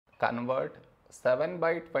convert 7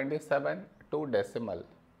 by 27 to decimal.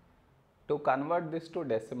 To convert this to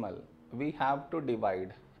decimal, we have to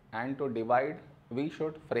divide, and to divide we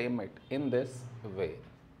should frame it in this way.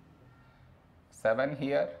 7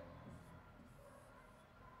 here,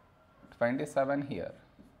 27 here.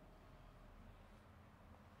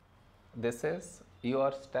 This is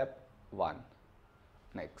your step 1.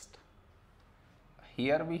 Next,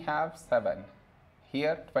 here we have 7,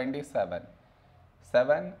 here 27.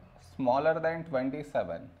 7 smaller than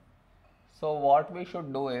 27. So what we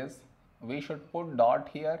should do is, we should put dot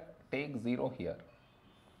here, take 0 here.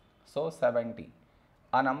 So 70.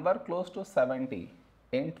 A number close to 70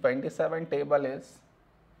 in 27 table is,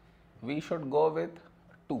 we should go with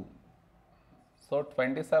 2. So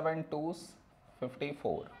 27 2's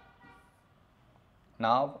 54.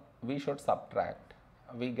 Now we should subtract.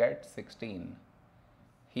 We get 16.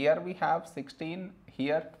 Here we have 16,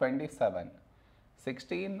 here 27.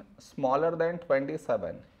 16 smaller than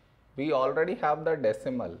 27. We already have the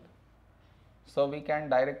decimal, so we can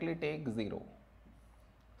directly take 0.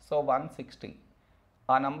 So 160.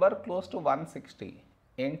 A number close to 160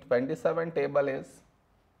 in 27 table is,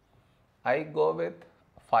 I go with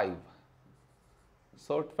 5.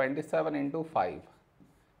 So 27 into 5.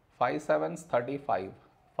 5 7's 35.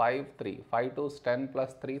 5 3. 5 2's 10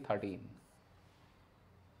 plus 3 13.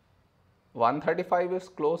 135 is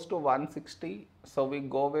close to 160, so we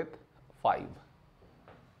go with 5.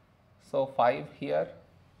 So 5 here,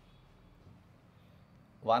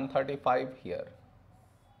 135 here.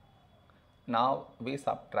 Now we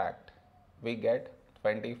subtract, we get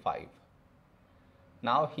 25.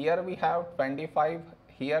 Now here we have 25,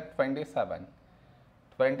 here 27.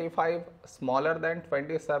 25 smaller than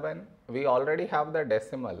 27, we already have the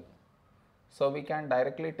decimal, so we can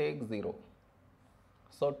directly take 0.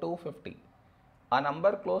 So 250. A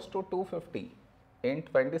number close to 250 in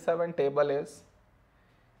 27 table is,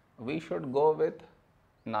 we should go with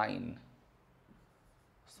 9.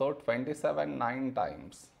 So 27 9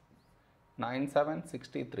 times. 9 7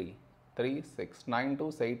 63. 3 6. 9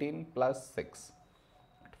 2's 18 plus 6.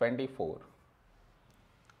 24.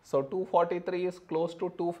 So 243 is close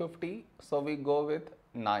to 250, so we go with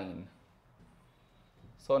 9.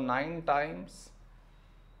 So 9 times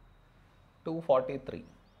 243.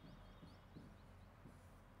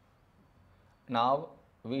 Now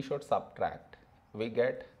we should subtract. We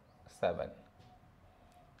get 7.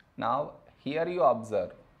 Now here you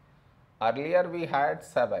observe, earlier we had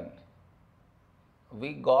 7.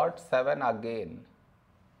 We got 7 again.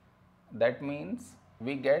 That means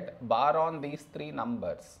we get bar on these 3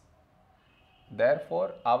 numbers.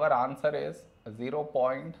 Therefore, our answer is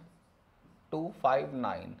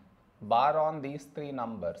 0.259, bar on these 3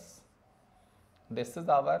 numbers. This is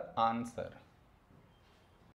our answer.